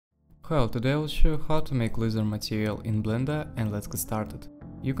Hello, today I will show you how to make laser material in Blender, and let's get started.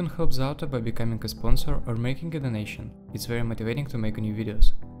 You can help the author by becoming a sponsor or making a donation. It's very motivating to make new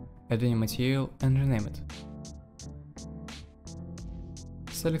videos. Add a new material and rename it.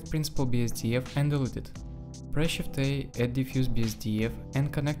 Select Principal BSDF and delete it. Press Shift A, add Diffuse BSDF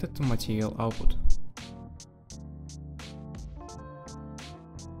and connect it to material output.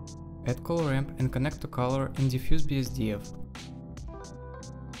 Add Color Ramp and connect to Color and Diffuse BSDF.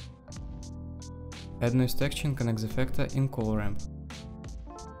 Add Noise Texture and connect the factor in Color Ramp.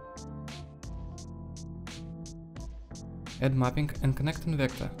 Add Mapping and connect in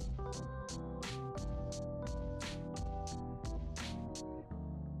Vector.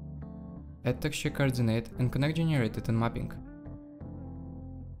 Add Texture Coordinate and connect Generated and Mapping.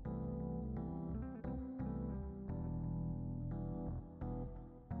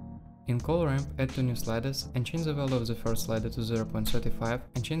 In Color Ramp, add two new sliders and change the value of the first slider to 0.35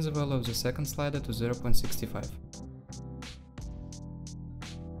 and change the value of the second slider to 0.65.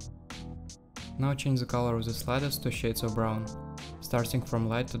 Now change the color of the sliders to shades of brown, starting from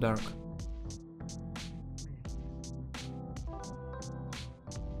light to dark.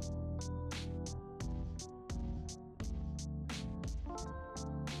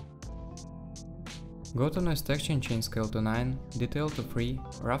 Go to Noise Texture and change Scale to 9, Detail to 3,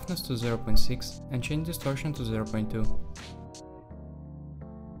 Roughness to 0.6 and change Distortion to 0.2.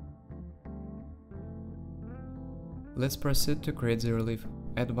 Let's proceed to create the relief.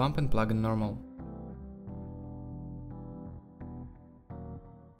 Add Bump and plug in Normal.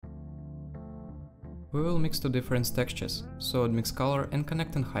 We will mix two different textures, so add Mix Color and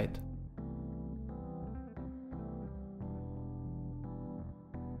connect in Height.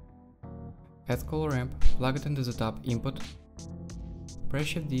 Add Color Ramp, plug it into the top input, press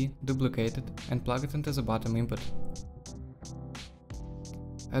Shift D, duplicate it and plug it into the bottom input.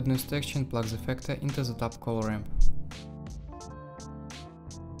 Add Noise Texture and plug the factor into the top Color Ramp.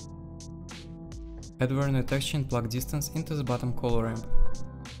 Add Vernier Texture and plug Distance into the bottom Color Ramp.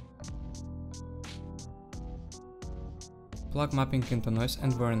 Plug Mapping into Noise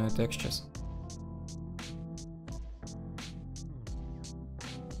and Vernier Textures.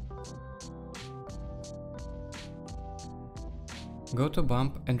 Go to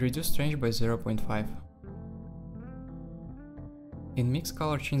Bump and reduce Strange by 0.5. In Mix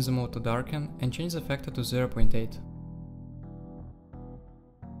Color, change the mode to Darken and change the factor to 0.8.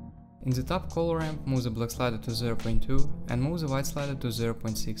 In the top Color Ramp, move the black slider to 0.2 and move the white slider to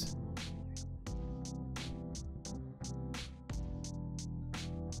 0.6.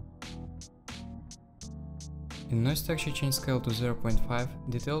 In Noise Texture, change Scale to 0.5,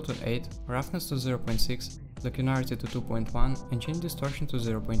 Detail to 8, Roughness to 0.6, Linearity to 2.1 and change Distortion to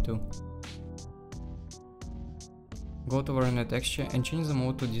 0.2. Go to Vernier Texture and change the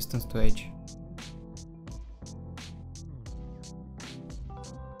mode to Distance to Edge.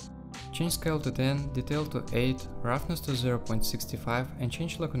 Change Scale to 10, Detail to 8, Roughness to 0.65 and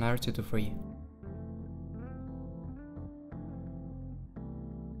change Linearity to 3.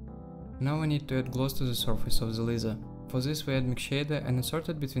 Now we need to add gloss to the surface of the laser. For this we add Mix Shader and insert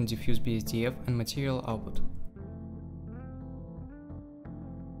it between Diffuse BSDF and Material Output.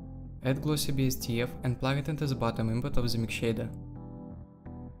 Add Glossy BSDF and plug it into the bottom input of the Mix Shader.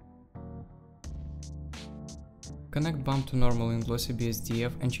 Connect Bump to Normal in Glossy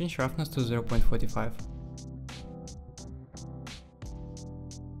BSDF and change Roughness to 0.45.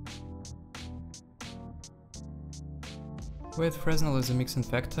 We add Fresnel as a mixing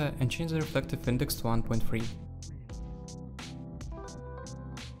factor and change the reflective index to 1.3.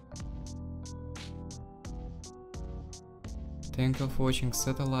 Thank you for watching,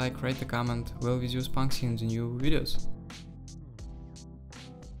 set a like, write a comment, we'll with you spunks in the new videos.